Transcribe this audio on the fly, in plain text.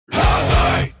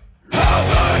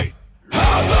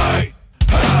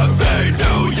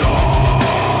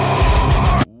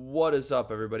What is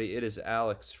up, everybody? It is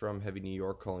Alex from Heavy New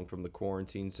York calling from the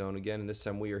quarantine zone again, and this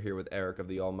time we are here with Erik of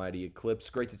the Almighty Eclipse.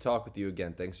 Great to talk with you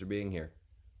again. Thanks for being here.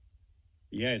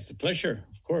 Yeah, it's a pleasure,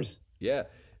 of course. Yeah,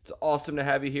 it's awesome to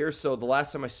have you here. So the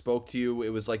last time I spoke to you, it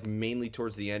was like mainly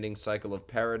towards the ending cycle of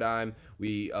Paradigm.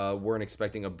 We weren't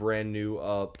expecting a brand new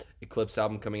Eclipse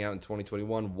album coming out in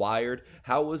 2021, Wired.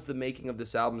 How was the making of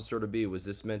this album sort of be? Was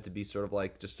this meant to be sort of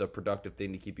like just a productive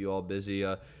thing to keep you all busy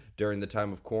during the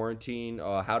time of quarantine?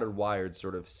 How did Wired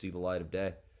sort of see the light of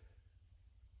day?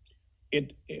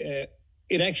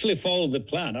 It actually followed the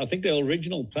plan. I think the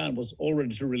original plan was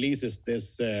already to release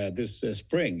this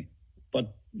spring,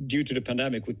 but due to the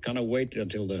pandemic, we kind of waited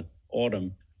until the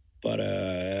autumn. But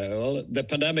well, the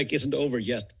pandemic isn't over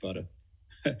yet, but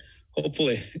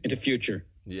hopefully in the future.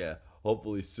 Yeah,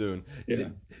 hopefully soon. Yeah.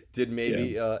 Did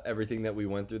maybe Yeah. everything that we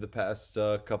went through the past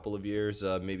couple of years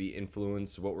maybe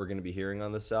influence what we're going to be hearing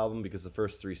on this album? Because the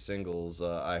first three singles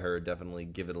I heard definitely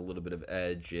give it a little bit of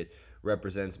edge. It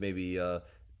represents maybe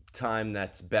time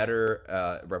that's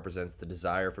better, represents the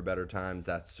desire for better times.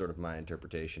 That's sort of my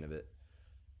interpretation of it.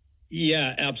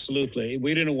 Yeah, absolutely.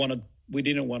 We didn't want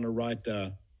to write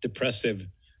a depressive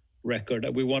record.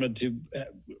 We wanted to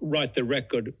write the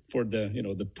record for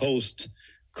the post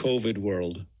COVID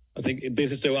world. I think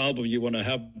this is the album you want to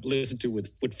have listen to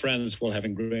with friends while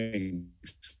having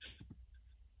drinks.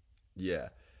 Yeah,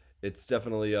 it's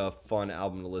definitely a fun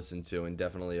album to listen to, and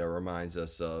definitely reminds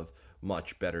us of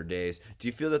much better days. Do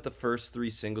you feel that the first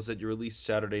three singles that you released,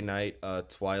 Saturday Night,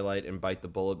 Twilight, and Bite the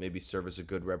Bullet, maybe serve as a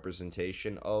good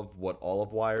representation of what all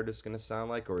of Wired is going to sound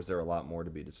like, or is there a lot more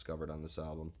to be discovered on this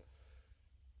album?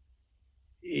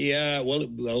 Yeah, well,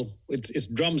 it's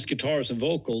drums, guitars, and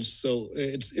vocals, so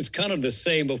it's kind of the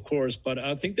same, of course. But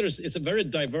I think it's a very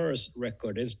diverse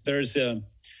record. It's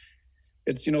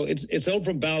all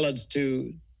from ballads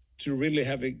to really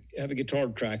heavy guitar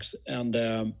tracks.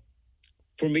 And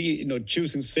for me,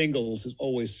 choosing singles is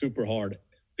always super hard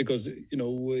because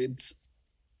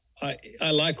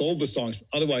I like all the songs.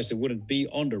 Otherwise, they wouldn't be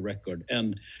on the record.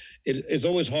 And it's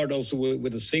always hard also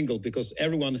with a single because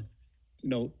everyone,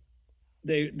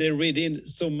 they read in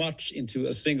so much into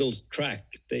a singles track.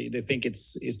 They think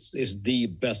it's the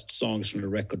best songs from the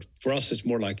record. For us, it's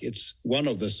more like it's one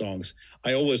of the songs.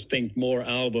 I always think more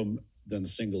album than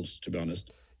singles, to be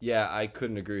honest. Yeah, I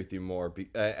couldn't agree with you more.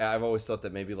 I've always thought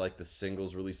that maybe like the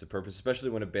singles release the purpose,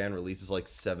 especially when a band releases like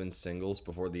seven singles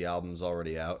before the album's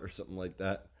already out or something like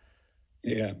that.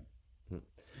 Yeah, Hmm.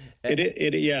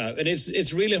 yeah, and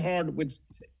it's really hard with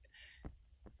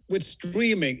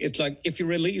streaming. It's like if you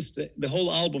release the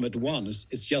whole album at once,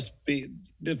 it's just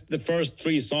the first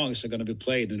three songs are going to be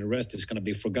played and the rest is going to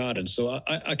be forgotten. So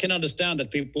I can understand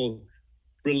that people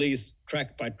release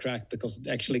track by track because it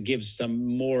actually gives some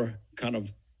more kind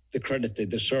of the credit they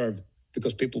deserve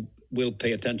because people will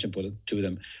pay attention to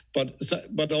them.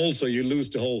 But also you lose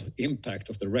the whole impact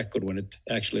of the record when it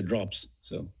actually drops.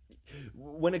 So.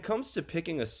 When it comes to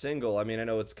picking a single, I mean, I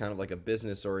know it's kind of like a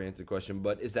business-oriented question,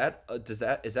 but is that is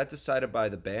that decided by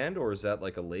the band or is that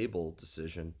like a label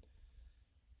decision?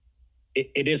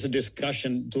 It is a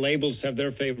discussion. The labels have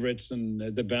their favorites,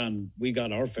 and the band we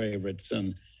got our favorites,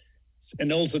 and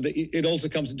also it also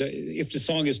comes into if the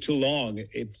song is too long,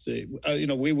 it's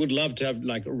we would love to have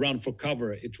like Run for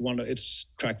Cover. It's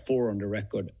track 4 on the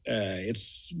record.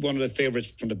 It's one of the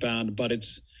favorites from the band, but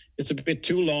it's a bit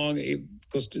too long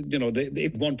because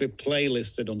it won't be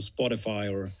playlisted on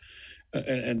Spotify or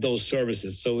and those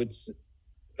services. So it's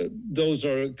those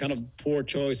are kind of poor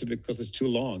choices because it's too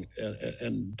long.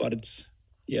 But it's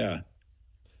yeah.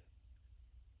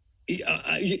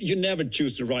 You never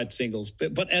choose the right singles,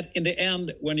 but in the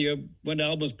end, when the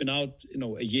album's been out,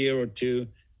 a year or two,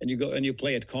 and you go and you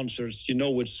play at concerts, you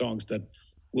know which songs that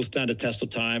will stand the test of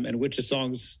time and which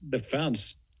songs the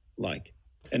fans like.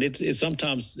 And it's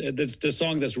sometimes the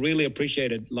song that's really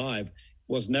appreciated live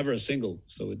was never a single,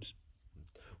 so it's.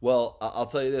 Well, I'll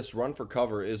tell you this: "Run for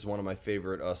Cover" is one of my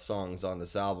favorite songs on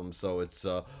this album, so it's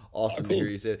awesome to Cool. hear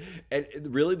you say it.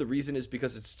 And really, the reason is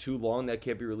because it's too long that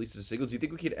can't be released as singles. Do you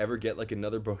think we could ever get like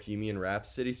another Bohemian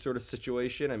Rhapsody sort of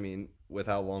situation? I mean, with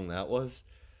how long that was.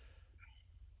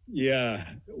 Yeah,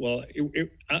 well,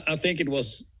 I think it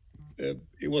was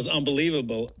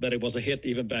unbelievable that it was a hit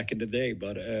even back in the day.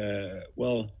 But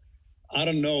well, I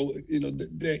don't know.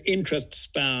 The interest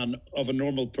span of a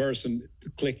normal person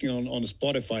clicking on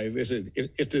Spotify is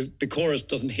if the chorus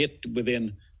doesn't hit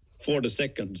within 40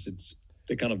 seconds, it's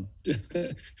they kind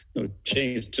of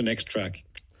change to next track.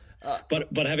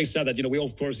 But having said that, we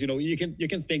of course you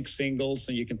can think singles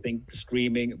and you can think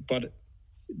streaming, but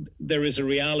there is a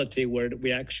reality where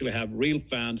we actually have real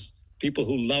fans people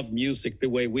who love music the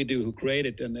way we do, who create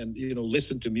it and you know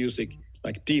listen to music,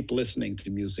 like deep listening to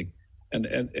music, and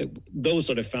those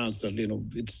are the fans that you know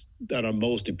it's that are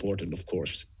most important, of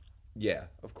course. Yeah,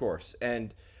 of course.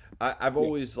 And I've Yeah.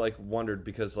 always like wondered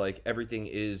because like everything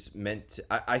is meant to,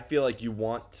 I feel like you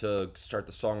want to start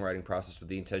the songwriting process with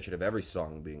the intention of every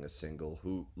song being a single.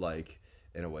 Who like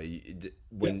in a way Yeah.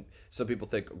 when some people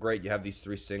think great you have these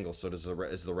three singles, so is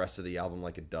the rest of the album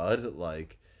like a dud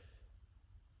like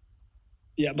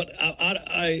Yeah, but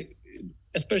I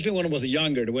especially when I was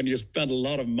younger, when you spent a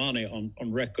lot of money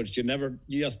on records, you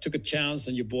just took a chance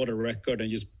and you bought a record and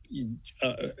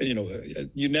you know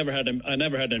you never had I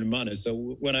never had any money.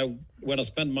 So when I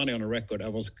spent money on a record, I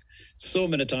was so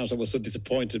many times I was so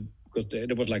disappointed because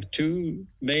there was like two,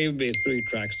 maybe three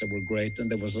tracks that were great,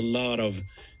 and there was a lot of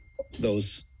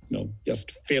those you know just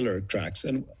filler tracks.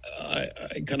 And I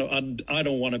kind of I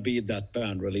don't want to be that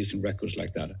band releasing records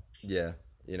like that. yeah,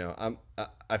 you know,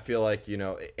 I feel like, you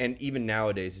know, and even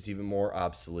nowadays it's even more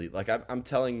obsolete. Like I'm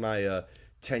telling my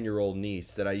 10-year-old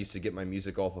niece that I used to get my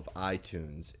music off of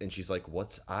iTunes, and she's like,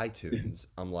 "What's iTunes?"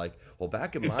 I'm like, "Well,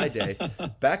 back in my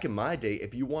day,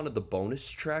 if you wanted the bonus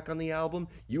track on the album,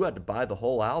 you had to buy the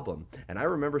whole album." And I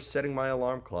remember setting my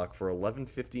alarm clock for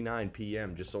 11:59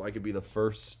 p.m. just so I could be the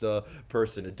first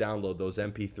person to download those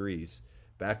MP3s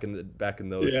back in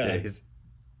those Yeah. days.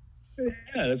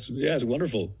 Yeah, it's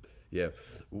wonderful. Yeah.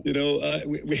 You know,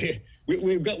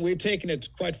 we've taken it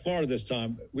quite far this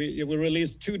time. We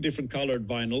released two different colored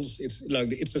vinyls. It's like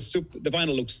it's a super. The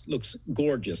vinyl looks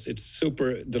gorgeous. It's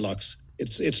super deluxe.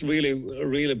 It's really a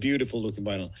really beautiful looking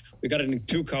vinyl. We got it in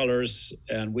two colors,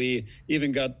 and we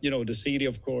even got you know the CD,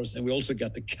 of course, and we also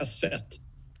got the cassette,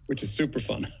 which is super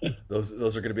fun.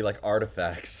 Those are going to be like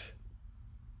artifacts.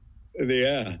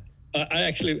 Yeah,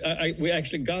 we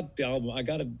actually got the album. I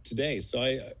got it today, so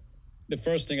the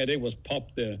first thing I did was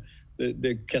pop the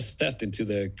cassette into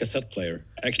the cassette player.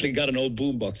 I actually got an old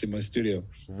boombox in my studio.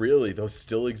 Really, those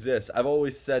still exist. I've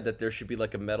always said that there should be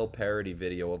like a metal parody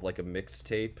video of like a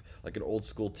mixtape, like an old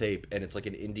school tape, and it's like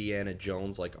an Indiana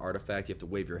Jones like artifact. You have to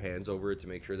wave your hands over it to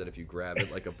make sure that if you grab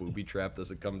it, like a booby trap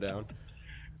doesn't come down.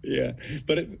 Yeah,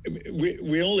 but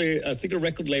we only I think the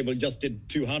record label just did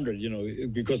 200, you know,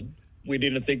 because we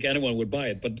didn't think anyone would buy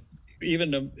it. But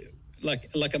even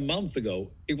like a month ago,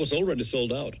 it was already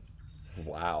sold out.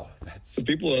 Wow, that's So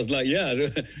people was like, yeah,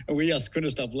 and we just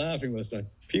couldn't stop laughing. It was like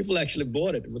people actually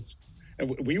bought it. It was, and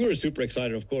we were super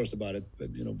excited, of course, about it. But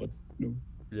you know,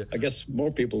 yeah. I guess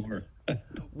more people were.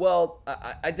 Well,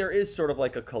 there is sort of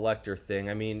like a collector thing.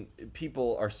 I mean,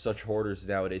 people are such hoarders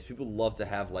nowadays. People love to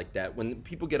have like that. When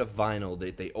people get a vinyl,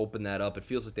 they open that up. It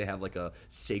feels like they have like a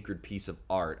sacred piece of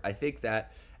art. I think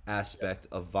that aspect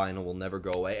of vinyl will never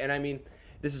go away. And I mean,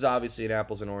 this is obviously an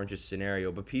apples and oranges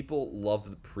scenario, but people love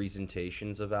the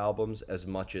presentations of albums as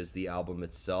much as the album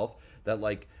itself. That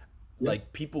like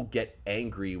people get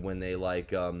angry when they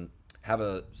like have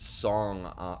a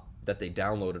song that they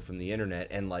downloaded from the internet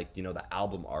and like you know the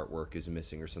album artwork is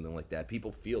missing or something like that.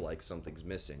 People feel like something's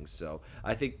missing. So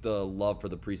I think the love for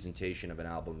the presentation of an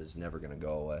album is never going to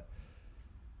go away.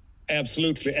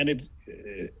 Absolutely, and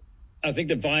I think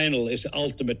the vinyl is the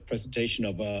ultimate presentation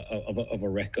of a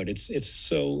record. It's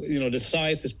so you know the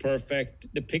size is perfect.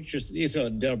 The pictures, you know,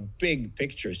 they're big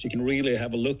pictures. You can really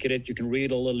have a look at it. You can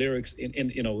read all the lyrics. In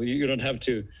you know, you don't have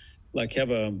to like have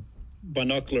a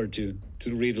binocular to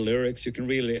read the lyrics. You can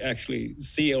really actually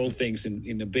see all things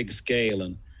in a big scale.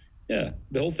 And yeah,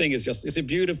 the whole thing is just it's a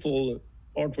beautiful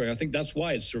artwork. I think that's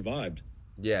why it survived.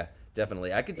 Yeah, definitely.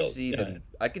 So, yeah.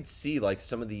 I could see like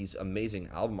some of these amazing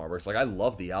album artworks. Like I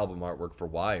love the album artwork for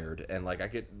Wired, and like I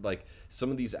could like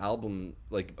some of these album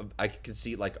like I could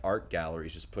see like art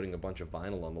galleries just putting a bunch of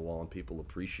vinyl on the wall and people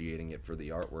appreciating it for the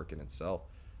artwork in itself.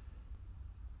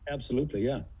 Absolutely,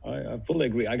 yeah. I fully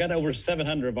agree. I got over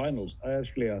 700 vinyls. I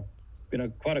actually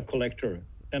been quite a collector.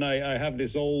 And I have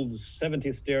this old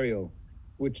 70s stereo,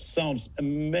 which sounds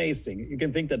amazing. You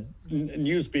can think that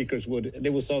new speakers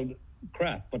they would sound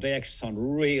crap, but they actually sound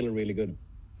really, really good.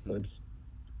 So it's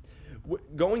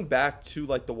Going back to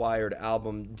like the Wired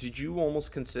album, did you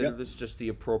almost consider yeah. this just the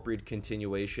appropriate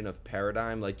continuation of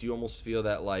Paradigm? Like, do you almost feel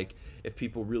that like if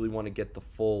people really want to get the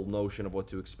full notion of what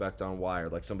to expect on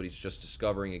Wired, like somebody's just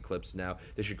discovering Eclipse now,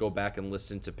 they should go back and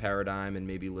listen to Paradigm and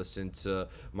maybe listen to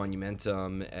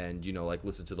Monumentum and you know like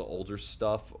listen to the older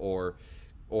stuff, or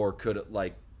could it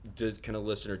like can a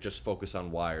listener just focus on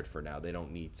Wired for now? They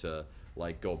don't need to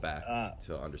like go back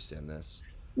to understand this.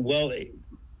 Well,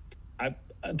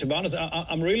 to be honest,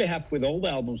 I'm really happy with all the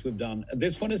albums we've done.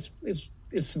 This one is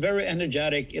very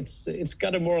energetic. It's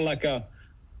got a more like a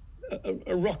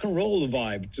rock and roll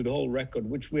vibe to the whole record,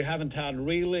 which we haven't had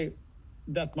really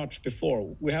that much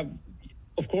before. We have,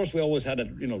 of course, we always had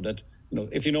it, that,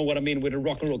 if you know what I mean with the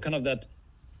rock and roll, kind of that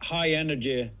high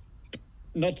energy,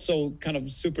 not so kind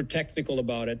of super technical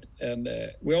about it. And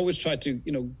we always try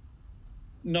to,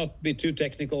 not be too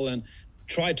technical and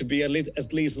try to be at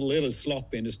least a little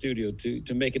sloppy in the studio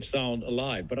to make it sound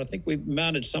alive. But I think we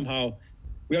managed somehow,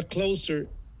 we are closer,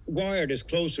 Wired is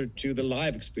closer to the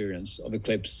live experience of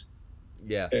Eclipse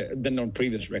Yeah. Than on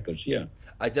previous records. Yeah.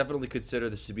 I definitely consider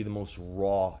this to be the most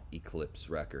raw Eclipse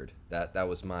record. That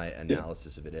was my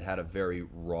analysis of it. It had a very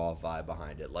raw vibe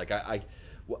behind it. Like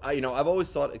I've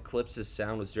always thought Eclipse's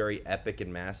sound was very epic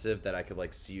and massive, that I could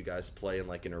like see you guys play in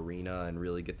like an arena and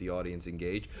really get the audience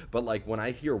engaged. But like when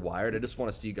I hear Wired, I just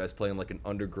want to see you guys play in like an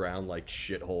underground like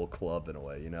shithole club in a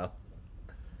way, you know?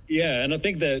 Yeah, and I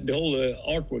think the whole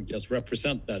artwork just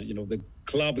represent that. The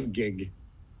club gig.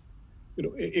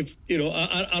 If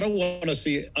I don't want to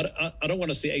see I don't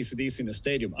want to see AC/DC in a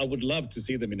stadium. I would love to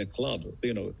see them in a club.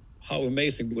 How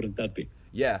amazing wouldn't that be?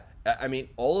 Yeah, I mean,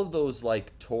 all of those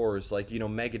like tours, like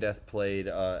Megadeth played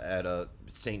at a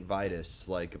St. Vitus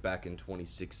like back in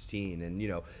 2016,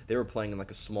 and they were playing in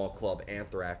like a small club.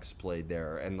 Anthrax played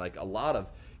there, and like a lot of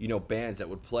bands that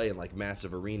would play in like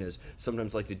massive arenas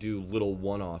sometimes like to do little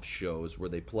one-off shows where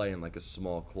they play in like a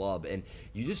small club, and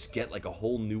you just get like a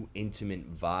whole new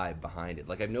intimate vibe behind it.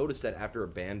 Like I've noticed that after a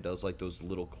band does like those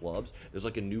little clubs, there's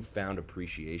like a newfound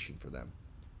appreciation for them.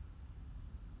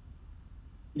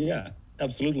 Yeah,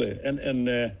 absolutely,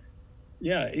 and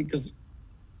yeah, because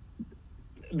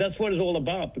that's what it's all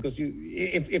about. Because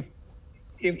if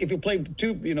you play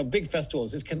two big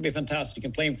festivals, it can be fantastic. You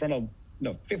can play in front of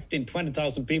 15,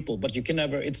 20,000 people, but you can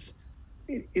never. It's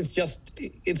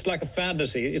like a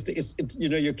fantasy. It's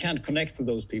you can't connect to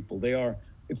those people.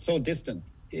 It's so distant.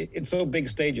 It's so big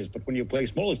stages, but when you play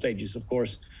smaller stages, of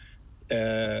course,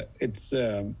 it's.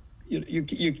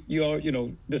 You are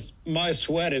this, my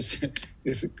sweat is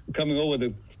is coming over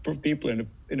the people in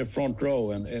the front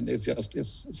row, and it's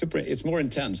super, it's more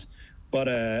intense. But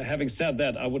having said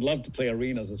that, I would love to play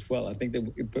arenas as well. I think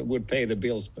it would pay the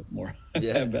bills a bit more.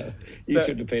 Yeah.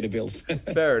 Easier to pay the bills.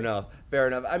 Fair enough.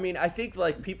 I mean, I think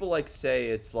like people like say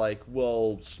it's like,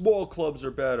 well, small clubs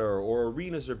are better or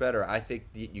arenas are better. I think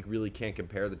you really can't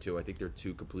compare the two. I think they're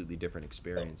two completely different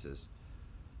experiences.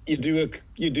 You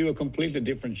do a completely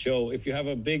different show if you have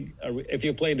if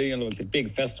you play the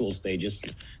big festival stages.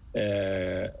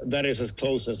 That is as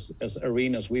close as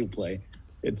arenas we play.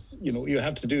 It's you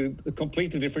have to do a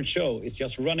completely different show. It's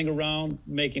just running around,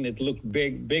 making it look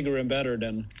bigger and better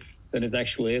than it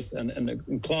actually is. And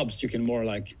in clubs you can more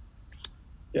like,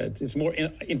 it's more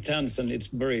intense, and it's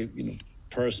very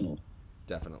personal.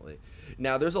 Definitely.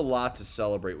 Now, there's a lot to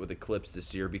celebrate with Eclipse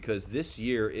this year, because this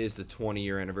year is the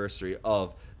 20-year anniversary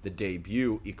of the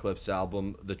debut Eclipse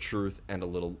album, The Truth and a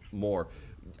Little More.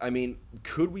 I mean,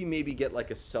 could we maybe get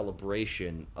like a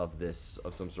celebration of this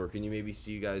of some sort? Can you maybe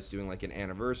see you guys doing like an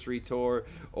anniversary tour,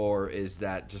 or is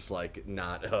that just like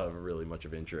not really much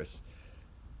of interest?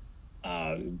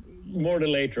 More the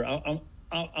later.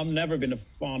 I've never been a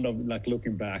fond of like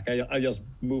looking back. I just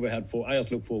move ahead I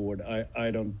just look forward. I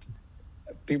don't.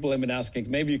 People have been asking,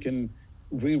 maybe you can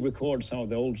re-record some of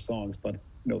the old songs, but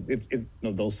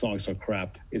those songs are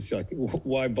crap. It's like,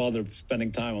 why bother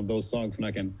spending time on those songs when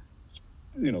I can,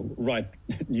 write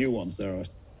new ones that are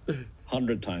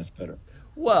 100 times better.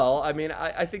 Well, I mean,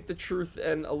 I think The Truth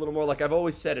and a Little More, like I've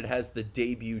always said, it has the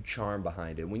debut charm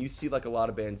behind it. When you see like a lot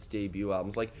of bands' debut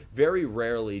albums, like very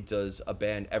rarely does a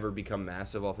band ever become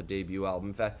massive off a debut album.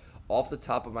 In fact, off the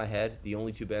top of my head, the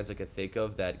only two bands I could think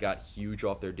of that got huge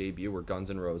off their debut were Guns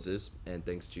N' Roses, and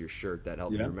thanks to your shirt that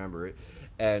helped me remember it,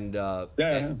 and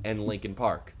Linkin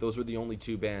Park. Those were the only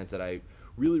two bands that I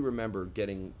really remember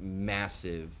getting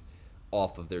massive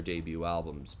off of their debut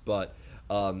albums. But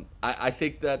I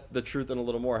think that The Truth and a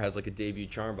Little More has like a debut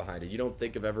charm behind it. You don't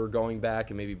think of ever going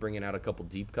back and maybe bringing out a couple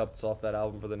deep cuts off that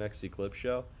album for the next Eclipse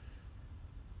show?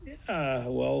 Yeah,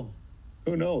 well,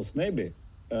 who knows? Maybe.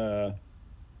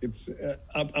 It's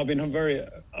I've been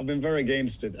very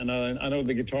against it, and I know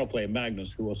the guitar player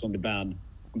Magnus, who was on the band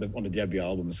on the debut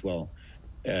album as well.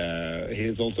 He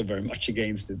is also very much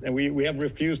against it, and we have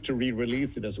refused to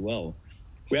re-release it as well.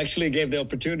 We actually gave the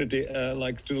opportunity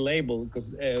like to the label,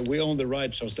 because we own the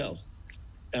rights ourselves,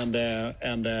 and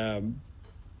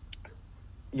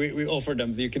we offered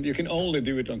them, you can only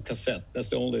do it on cassette. That's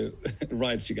the only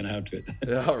rights you can have to it.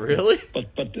 Oh, really?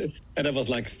 but and that was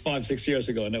like 5-6 years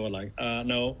ago, and they were like,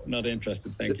 no, not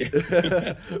interested, thank you.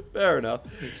 Fair enough.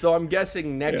 So I'm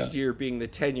guessing next year, being the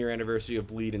 10-year anniversary of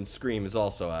Bleed and Scream, is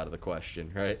also out of the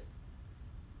question, right?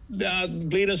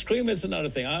 Bleed and Scream is another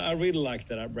thing. I really liked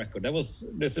that record.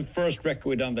 That's the first record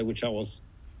we done that, which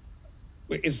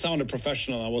it sounded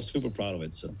professional. I was super proud of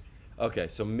it. So Okay,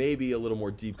 so maybe a little more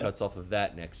deep cuts off of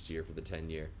that next year for the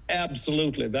 10-year.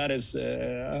 absolutely, that is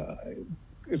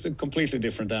it's a completely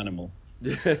different animal.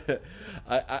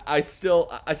 I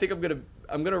still I think I'm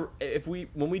gonna if we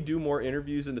when we do more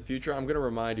interviews in the future, I'm gonna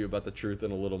remind you about the truth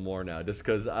and a little more now, just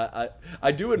because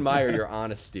I do admire your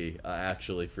honesty,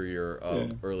 actually, for your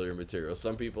earlier material.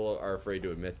 Some people are afraid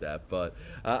to admit that, but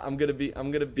I'm gonna be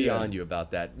on you about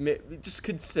that. Just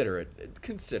consider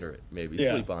it maybe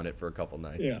sleep on it for a couple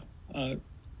nights. Yeah.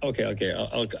 Okay.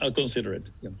 I'll consider it.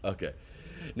 Yeah. Okay.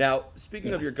 Now,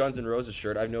 speaking of your Guns N' Roses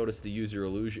shirt, I've noticed the Use Your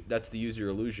Illusion. That's the Use Your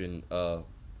Illusion album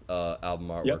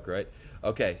artwork, Yep. right?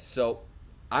 Okay, so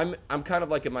I'm kind of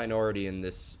like a minority in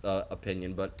this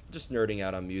opinion, but just nerding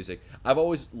out on music. I've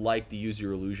always liked the Use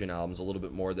Your Illusion albums a little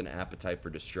bit more than Appetite for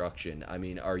Destruction. I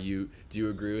mean, do you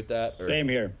agree with that? Or? Same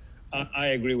here. I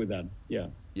agree with that. Yeah.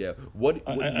 Yeah. What do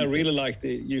I you really think? like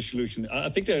the Use Your Illusion. I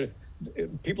think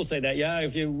people say that, yeah,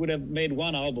 if you would have made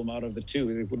one album out of the two,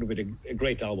 it would have been a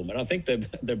great album. And I think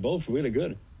they're both really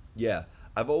good. Yeah,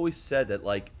 I've always said that,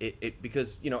 like, it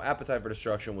because Appetite for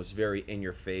Destruction was very in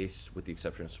your face, with the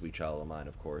exception of Sweet Child of Mine,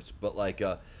 of course. But like,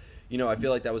 I feel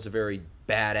like that was a very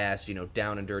badass,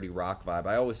 down and dirty rock vibe.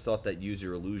 I always thought that Use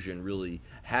Your Illusion really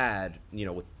had,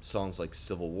 with songs like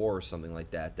Civil War or something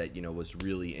like that, was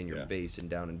really in your face and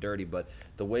down and dirty. But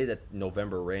the way that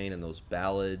November Rain and those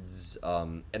ballads,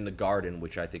 and The Garden,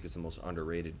 which I think is the most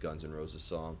underrated Guns N' Roses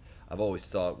song, I've always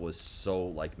thought was so,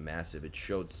 like, massive. It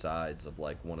showed sides of,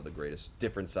 like,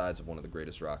 different sides of one of the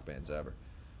greatest rock bands ever.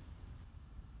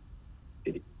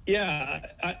 Yeah,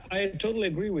 I totally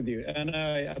agree with you, and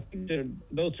I think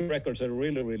those two records are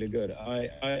really, really good. I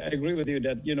agree with you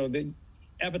that the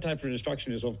Appetite for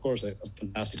Destruction is, of course, a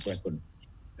fantastic record,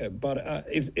 but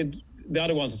the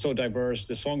other ones are so diverse.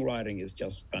 The songwriting is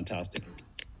just fantastic.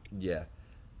 Yeah.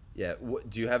 Yeah.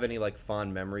 Do you have any, like,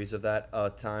 fond memories of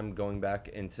that time going back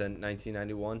into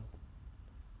 1991?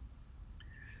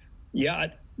 Yeah,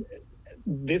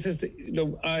 this is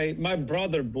my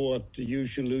brother bought the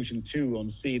Use Your Illusion 2 on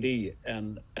CD,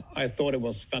 and I thought it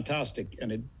was fantastic.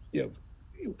 And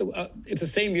it's the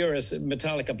same year as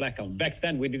Metallica Black Album. Back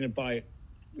then we didn't buy,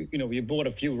 we bought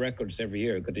a few records every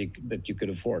year that you could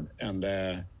afford, and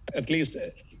at least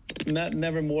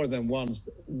never more than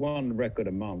one record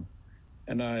a month.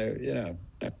 And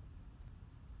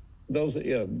those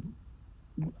I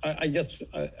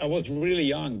was really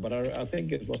young, but I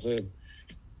think it was a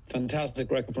fantastic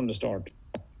record from the start.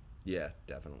 Yeah,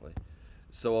 definitely.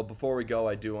 So before we go,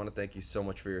 I do want to thank you so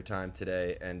much for your time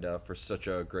today and for such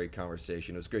a great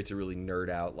conversation. It was great to really nerd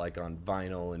out, like, on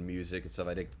vinyl and music and stuff.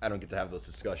 I don't get to have those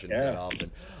discussions that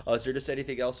often. Is there just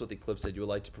anything else with Eclipse that you would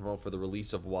like to promote for the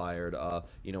release of Wired?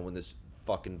 When this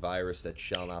fucking virus that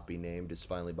shall not be named is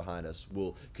finally behind us,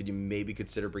 could you maybe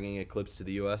consider bringing Eclipse to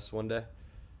the U.S. one day?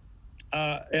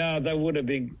 Yeah, that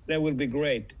would be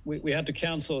great. We had to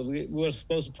cancel. We were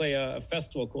supposed to play a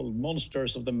festival called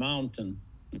Monsters of the Mountain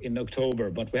in October,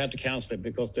 but we had to cancel it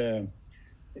because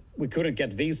we couldn't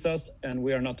get visas, and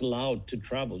we are not allowed to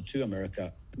travel to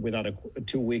America without a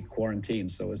 2-week quarantine.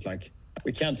 So it's like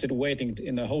we can't sit waiting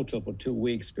in a hotel for 2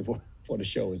 weeks before the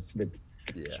show. It's a bit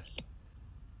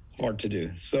hard to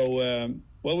do. So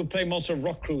we'll play Monster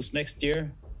Rock Cruise next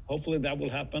year. Hopefully that will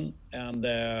happen, and.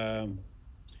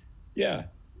 Yeah,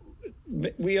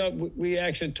 we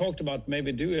actually talked about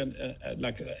maybe doing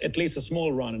at least a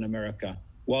small run in America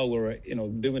while we're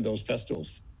doing those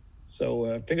festivals.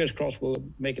 So fingers crossed we'll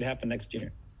make it happen next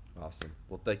year. Awesome.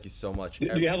 Well, thank you so much.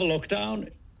 Do you have a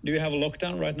lockdown? Do you have a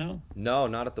lockdown right now? No,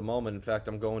 not at the moment. In fact,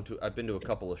 I've been to a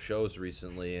couple of shows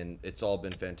recently, and it's all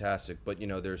been fantastic. But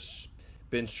there's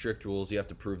been strict rules. You have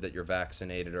to prove that you're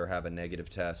vaccinated or have a negative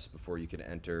test before you can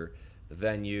enter the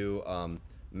venue.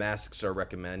 Masks are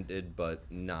recommended, but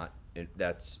not.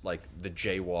 That's like the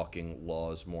jaywalking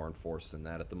law is more enforced than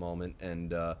that at the moment, and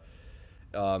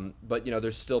but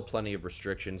there's still plenty of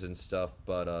restrictions and stuff.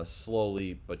 But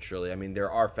slowly but surely, I mean,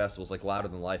 there are festivals like Louder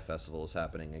Than Life Festival is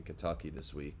happening in Kentucky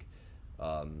this week.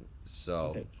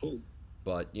 Okay, cool.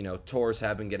 But tours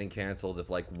have been getting canceled if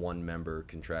like one member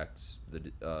contracts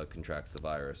the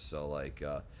virus. So like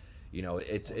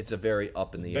it's a very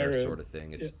up in the air sort of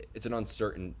thing. It's an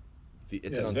uncertain.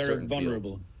 It's an uncertain very vulnerable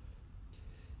field.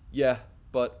 Yeah,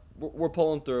 but we're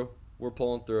pulling through.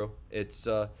 It's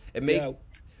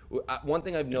one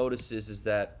thing I've noticed is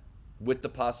that with the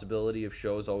possibility of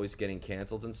shows always getting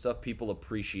canceled and stuff, people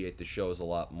appreciate the shows a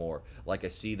lot more. Like, I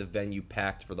see the venue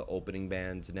packed for the opening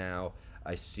bands now.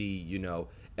 I see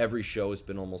every show has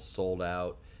been almost sold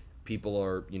out. people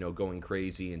are, you know, going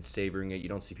crazy and savoring it. You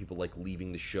don't see people like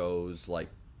leaving the shows like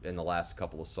in the last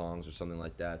couple of songs or something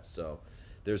like that. So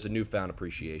there's a newfound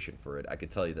appreciation for it. I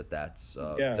could tell you that that's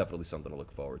Yeah. definitely something to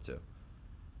look forward to.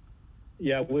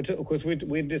 Yeah, of course,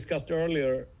 we discussed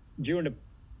earlier during the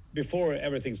before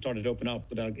everything started to open up.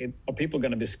 But are people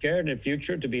going to be scared in the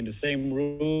future to be in the same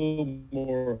room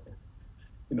or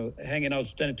hanging out,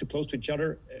 standing too close to each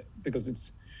other? Because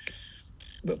it's.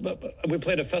 But we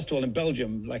played a festival in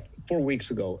Belgium like 4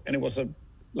 weeks ago, and it was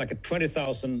like a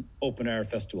 20,000 open air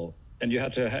festival, and you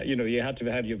had to you had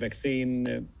to have your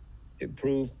vaccine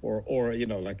proof or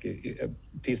like a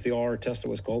PCR test it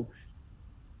was called.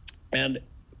 And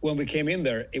when we came in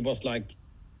there, it was like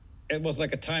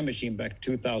a time machine back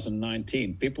to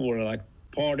 2019. People were like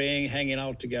partying, hanging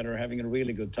out together, having a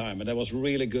really good time. And that was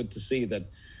really good to see that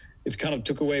it kind of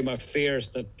took away my fears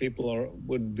that people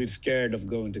would be scared of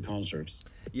going to concerts.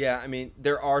 Yeah, I mean,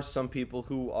 there are some people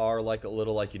who are like a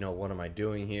little like, you know, what am I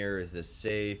doing here? Is this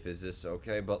safe? Is this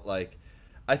okay? But like,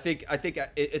 I think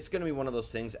it's going to be one of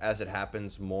those things as it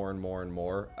happens more and more and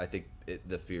more. I think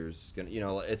the fear's going to, you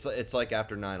know, it's like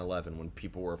after 9/11 when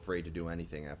people were afraid to do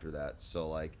anything after that. So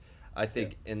like, I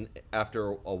think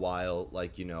after a while,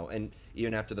 like, you know, and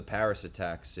even after the Paris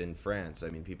attacks in France, I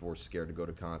mean, people were scared to go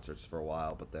to concerts for a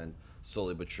while, but then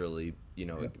slowly but surely, you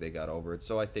know, they got over it.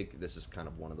 So I think this is kind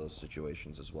of one of those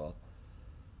situations as well.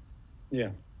 Yeah.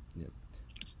 Yeah.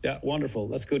 Yeah, wonderful.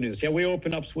 That's good news. Yeah, we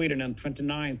open up Sweden on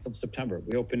 29th of September.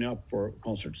 We open up for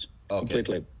concerts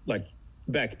completely, like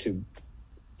back to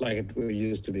like it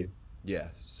used to be. Yeah.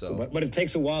 So but it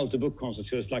takes a while to book concerts.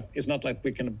 So it's not like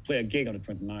we can play a gig on the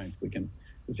 29th.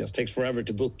 It just takes forever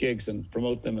to book gigs and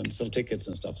promote them and sell tickets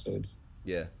and stuff. So it's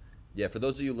yeah. For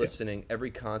those of you listening,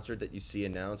 every concert that you see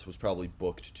announced was probably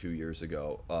booked 2 years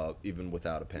ago, even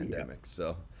without a pandemic.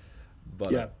 So,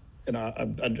 but yeah, and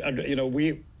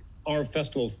our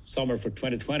festival summer for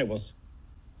 2020 was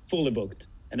fully booked,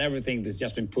 and everything has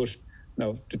just been pushed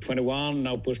to 21,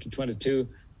 now pushed to 22.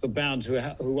 So bands who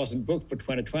wasn't booked for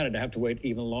 2020, they have to wait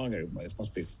even longer. It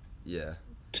must be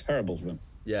terrible for them.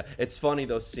 Yeah, it's funny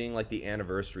though seeing like the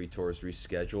anniversary tours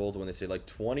rescheduled when they say like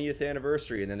 20th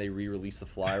anniversary and then they re-release the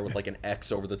flyer with like an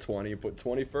X over the 20 and put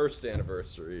 21st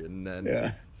anniversary and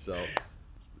then so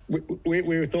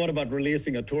we thought about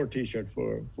releasing a tour T-shirt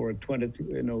for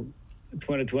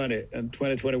 2020 and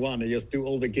 2021 and just do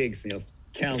all the gigs and just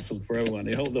canceled for everyone.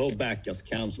 The whole back just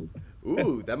canceled.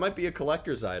 Ooh, that might be a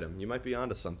collector's item. You might be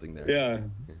onto something there.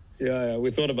 Yeah.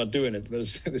 We thought about doing it,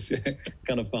 but it was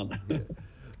kind of fun. Yeah.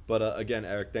 But again,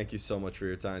 Erik, thank you so much for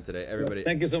your time today. Everybody,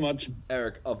 thank you so much.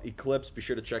 Erik of Eclipse. Be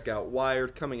sure to check out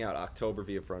Wired, coming out October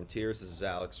via Frontiers. This is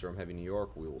Alex from Heavy New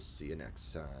York. We will see you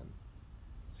next time.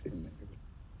 See you, man.